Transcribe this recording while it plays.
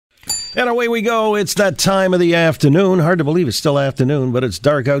And away we go. It's that time of the afternoon. Hard to believe it's still afternoon, but it's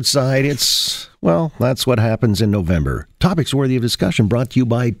dark outside. Well, that's what happens in November. Topics worthy of discussion brought to you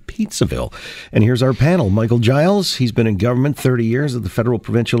by Pizzaville. And here's our panel. Michael Giles, he's been in government 30 years at the federal,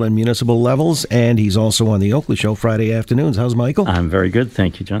 provincial, and municipal levels, and he's also on the Oakley Show Friday afternoons. How's Michael? I'm very good,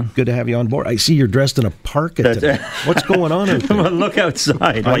 thank you, John. Good to have you on board. I see you're dressed in a parka today. What's going on out there? Well, look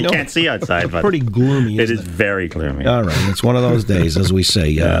outside. Well, you can't see outside, but pretty gloomy. It is very gloomy. All right, it's one of those days, as we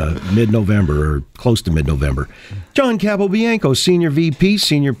say, mid-November or close to mid-November. John Capobianco, Senior VP,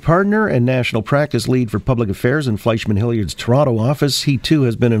 Senior Partner, and National Practice Lead for Public Affairs in Fleishman-Hillard's Toronto office. He, too,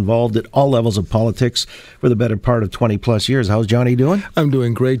 has been involved at all levels of politics for the better part of 20-plus years. How's Johnny doing? I'm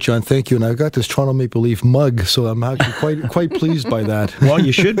doing great, John. Thank you. And I've got this Toronto Maple Leaf mug, so I'm actually quite pleased by that. Well,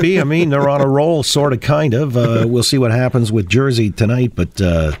 you should be. I mean, they're on a roll, sort of, kind of. We'll see what happens with Jersey tonight, but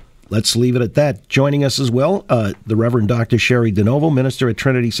let's leave it at that. Joining us as well, the Rev Dr Cheri DiNovo, Minister at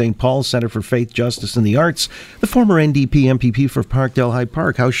Trinity St. Paul's Center for Faith, Justice, and the Arts, the former NDP MPP for Parkdale High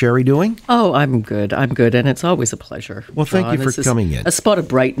Park. How's Cheri doing? Oh, I'm good, and it's always a pleasure. Well, John. thank you for coming in. A spot of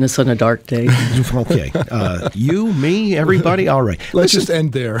brightness on a dark day. Okay. You, me, everybody? All right. Let's just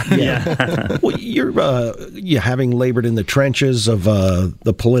end there. Yeah. Well, you're having labored in the trenches of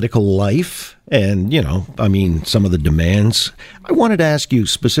the political life. And, some of the demands. I wanted to ask you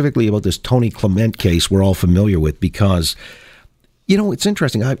specifically about this Tony Clement case we're all familiar with because, it's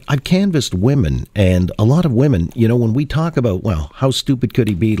interesting. I've canvassed women, and a lot of women, when we talk about, well, how stupid could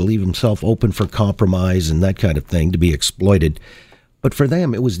he be to leave himself open for compromise and that kind of thing, to be exploited. But for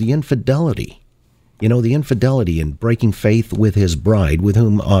them, it was the infidelity. The infidelity in breaking faith with his bride, with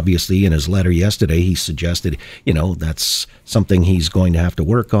whom, obviously, in his letter yesterday, he suggested, that's something he's going to have to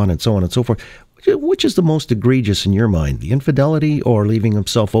work on, and so on and so forth. Which is the most egregious in your mind, the infidelity or leaving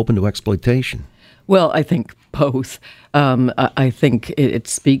himself open to exploitation? Well, I think both. I think it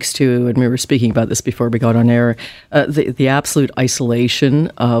speaks to, and we were speaking about this before we got on air, the absolute isolation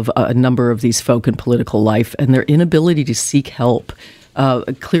of a number of these folk in political life and their inability to seek help.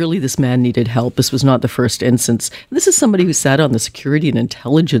 Clearly, this man needed help. This was not the first instance. This is somebody who sat on the Security and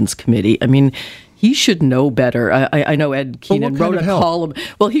Intelligence Committee. I mean, he should know better. I know Ed Keenan wrote a column.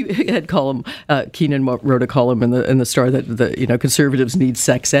 Well, Keenan wrote a column in the Star that the Conservatives need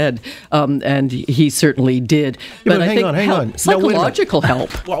sex ed, and he certainly did. Yeah, but hang on. Psychological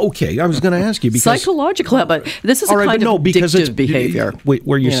help. Well, okay, I was going to ask you because psychological help. But this is a kind of addictive behavior.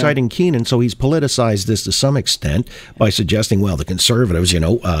 Where you're citing Keenan, so he's politicized this to some extent by suggesting, well, the Conservatives,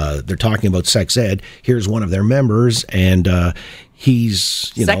 they're talking about sex ed. Here's one of their members, and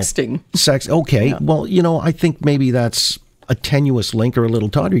he's, sexting. Okay. Yeah. Well, I think maybe that's a tenuous link or a little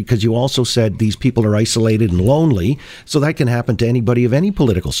tawdry because you also said these people are isolated and lonely, so that can happen to anybody of any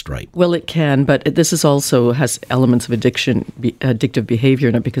political stripe. Well, it can, but this is also has elements of addictive behavior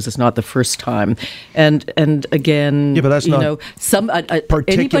in it because it's not the first time. And again, yeah, but that's not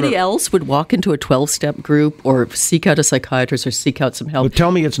anybody else would walk into a 12-step group or seek out a psychiatrist or seek out some help. But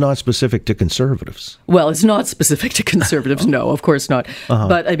tell me it's not specific to Conservatives. Well, it's not specific to Conservatives, no, of course not. Uh-huh.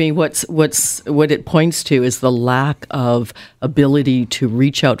 But I mean, what it points to is the lack of ability to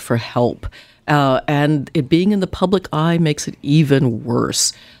reach out for help. And it being in the public eye makes it even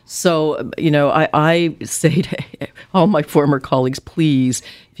worse. So, I say to all my former colleagues, please,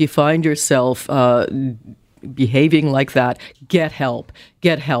 if you find yourself behaving like that, get help.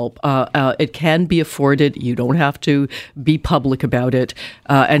 Get help. It can be afforded. You don't have to be public about it.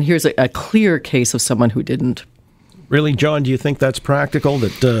 And here's a clear case of someone who didn't. Really, John, do you think that's practical,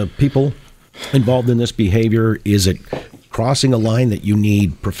 that people involved in this behavior, is it crossing a line that you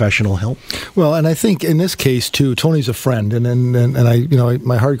need professional help? Well, and I think in this case too, Tony's a friend, and I,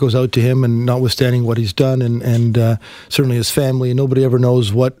 my heart goes out to him, and notwithstanding what he's done, and certainly his family, and nobody ever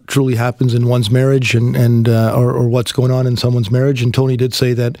knows what truly happens in one's marriage, or what's going on in someone's marriage. And Tony did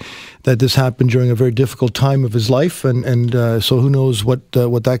say that this happened during a very difficult time of his life, and so who knows what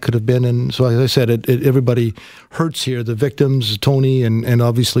that could have been. And so, as I said, everybody hurts here, the victims, Tony, and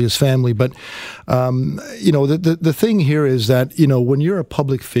obviously his family. But the thing here is that when you're a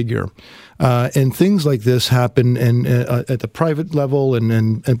public figure, and things like this happen, and at the private level,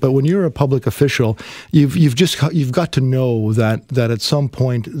 but when you're a public official, you've got to know that at some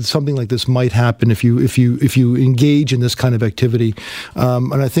point something like this might happen if you engage in this kind of activity.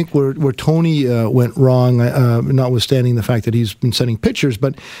 And I think where Tony went wrong, notwithstanding the fact that he's been sending pictures,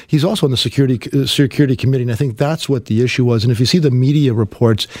 but he's also on the security committee, and I think that's what the issue was. And if you see the media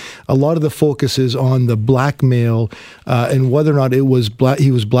reports, a lot of the focus is on the blackmail and whether or not he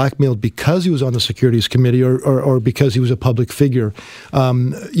was blackmailed because because he was on the securities committee or because he was a public figure.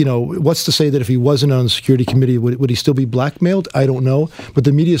 What's to say that if he wasn't on the security committee, would he still be blackmailed? I don't know. But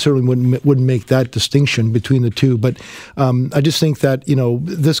the media certainly wouldn't make that distinction between the two. But I just think that,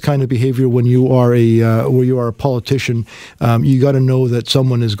 this kind of behavior when you are a politician, you got to know that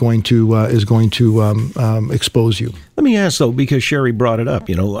someone is going to expose you. Let me ask, though, because Cheri brought it up,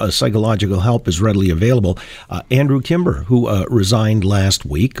 psychological help is readily available. Andrew Kimber, who resigned last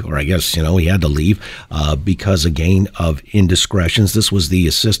week, or I guess, he had to leave because, again, of indiscretions. This was the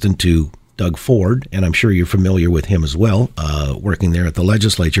assistant to Doug Ford, and I'm sure you're familiar with him as well, working there at the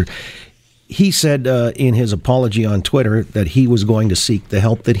legislature. He said in his apology on Twitter that he was going to seek the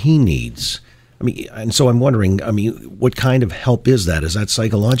help that he needs. And so I'm wondering, what kind of help is that? Is that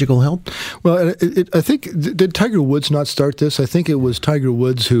psychological help? Well, I think, did Tiger Woods not start this? I think it was Tiger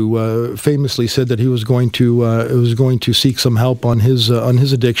Woods who famously said that he was going to seek some help on his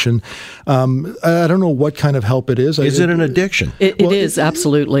addiction. I don't know what kind of help it is. Is it an addiction? It is,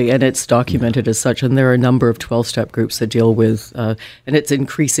 absolutely, and it's documented as such. And there are a number of 12-step groups that deal with, and it's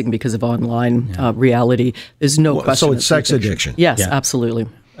increasing because of online reality. There's no question. So it's sex addiction? Yes, absolutely.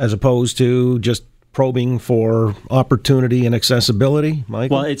 As opposed to just probing for opportunity and accessibility,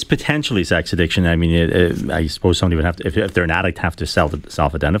 Michael? Well, it's potentially sex addiction. I suppose somebody would have to, if they're an addict, have to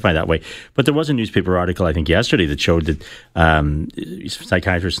self-identify that way. But there was a newspaper article, I think, yesterday that showed that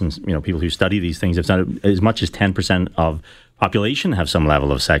psychiatrists and people who study these things have found as much as 10% of population have some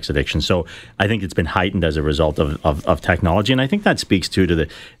level of sex addiction. So I think it's been heightened as a result of technology. And I think that speaks to the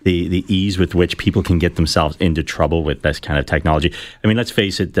ease with which people can get themselves into trouble with this kind of technology. Let's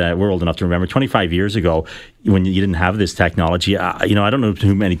face it, we're old enough to remember 25 years ago when you didn't have this technology. I don't know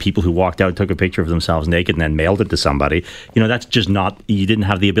too many people who walked out, took a picture of themselves naked and then mailed it to somebody. That's just not, you didn't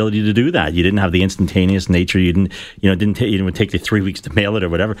have the ability to do that. You didn't have the instantaneous nature. It would take you 3 weeks to mail it or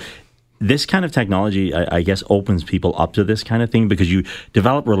whatever. This kind of technology, I guess, opens people up to this kind of thing because you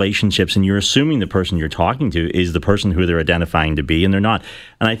develop relationships and you're assuming the person you're talking to is the person who they're identifying to be, and they're not.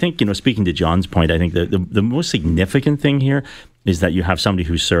 And I think, speaking to John's point, I think the most significant thing here is that you have somebody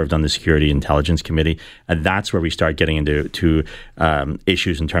who served on the Security Intelligence Committee, and that's where we start getting into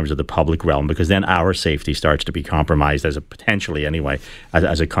issues in terms of the public realm, because then our safety starts to be compromised as a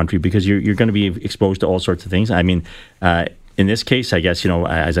country, because you're going to be exposed to all sorts of things. In this case, I guess,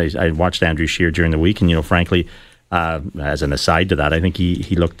 as I watched Andrew Scheer during the week, and, frankly, as an aside to that, I think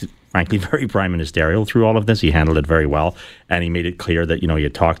he looked, frankly, very prime ministerial through all of this. He handled it very well, and he made it clear that, you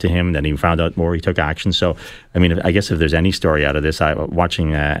had talked to him, then he found out more, he took action. So, I guess if there's any story out of this,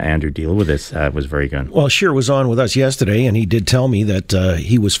 watching Andrew deal with this was very good. Well, Scheer was on with us yesterday, and he did tell me that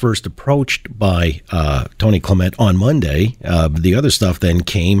he was first approached by Tony Clement on Monday. The other stuff then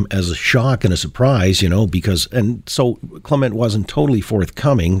came as a shock and a surprise, and so Clement wasn't totally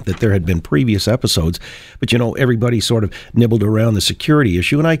forthcoming that there had been previous episodes, but, everybody sort of nibbled around the security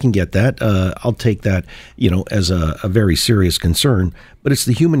issue, and I can get that. I'll take that, as a very serious concern. But it's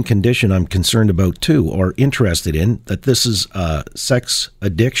the human condition I'm concerned about, too, or interested in, that this is sex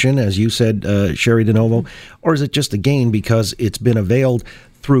addiction, as you said, Cheri DiNovo, or is it just a gain because it's been availed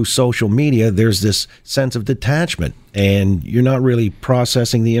through social media? There's this sense of detachment, and you're not really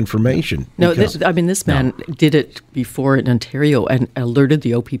processing the information. No, this man did it before in Ontario and alerted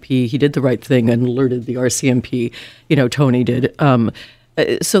the OPP. He did the right thing and alerted the RCMP. Tony did.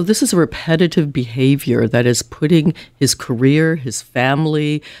 So this is a repetitive behavior that is putting his career, his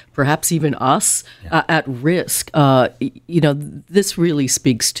family, perhaps even us at risk. This really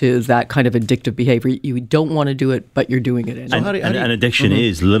speaks to that kind of addictive behavior. You don't want to do it, but you're doing it anyway. And addiction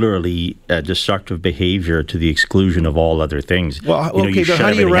is literally destructive behavior to the exclusion of all other things. Well, okay, but how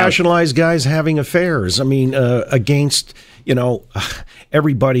do you rationalize guys having affairs? Against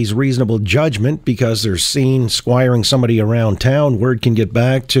everybody's reasonable judgment, because they're seen squiring somebody around town. Word can get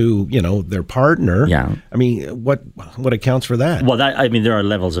back to their partner. Yeah, what accounts for that? Well, there are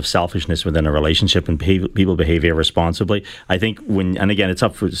levels of selfishness within a relationship, and people behave irresponsibly. I think and again, it's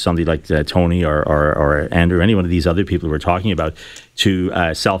up for somebody like Tony or Andrew, or any one of these other people we're talking about, to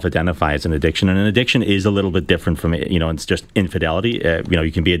self-identify as an addiction. And an addiction is a little bit different from it's just infidelity.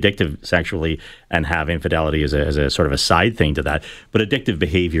 You can be addictive sexually and have infidelity as a sort of a side thing to that. But addictive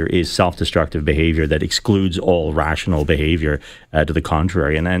behavior is self-destructive behavior that excludes all rational behavior to the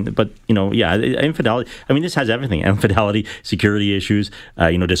contrary. Infidelity. This has everything: infidelity, security issues,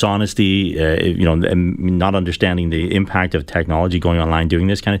 dishonesty, not understanding the impact of technology, going online, doing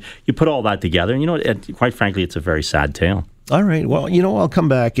this kind of. You put all that together, and quite frankly, it's a very sad tale. All right. Well, I'll come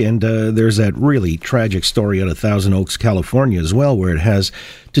back, and there's that really tragic story out of Thousand Oaks, California as well, where it has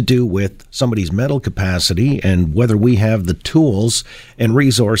to do with somebody's mental capacity and whether we have the tools and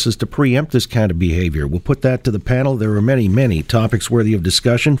resources to preempt this kind of behavior. We'll put that to the panel. There are many, many topics worthy of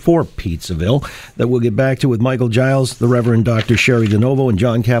discussion for Pizzaville that we'll get back to with Michael Giles, the Rev Dr Cheri DiNovo, and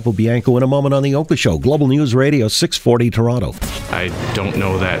John Capobianco in a moment on The Oakley Show. Global News Radio, 640 Toronto. I don't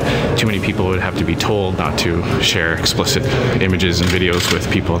know that too many people would have to be told not to share explicit images and videos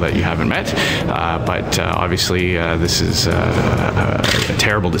with people that you haven't met. But obviously, this is a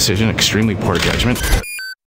terrible decision, extremely poor judgment.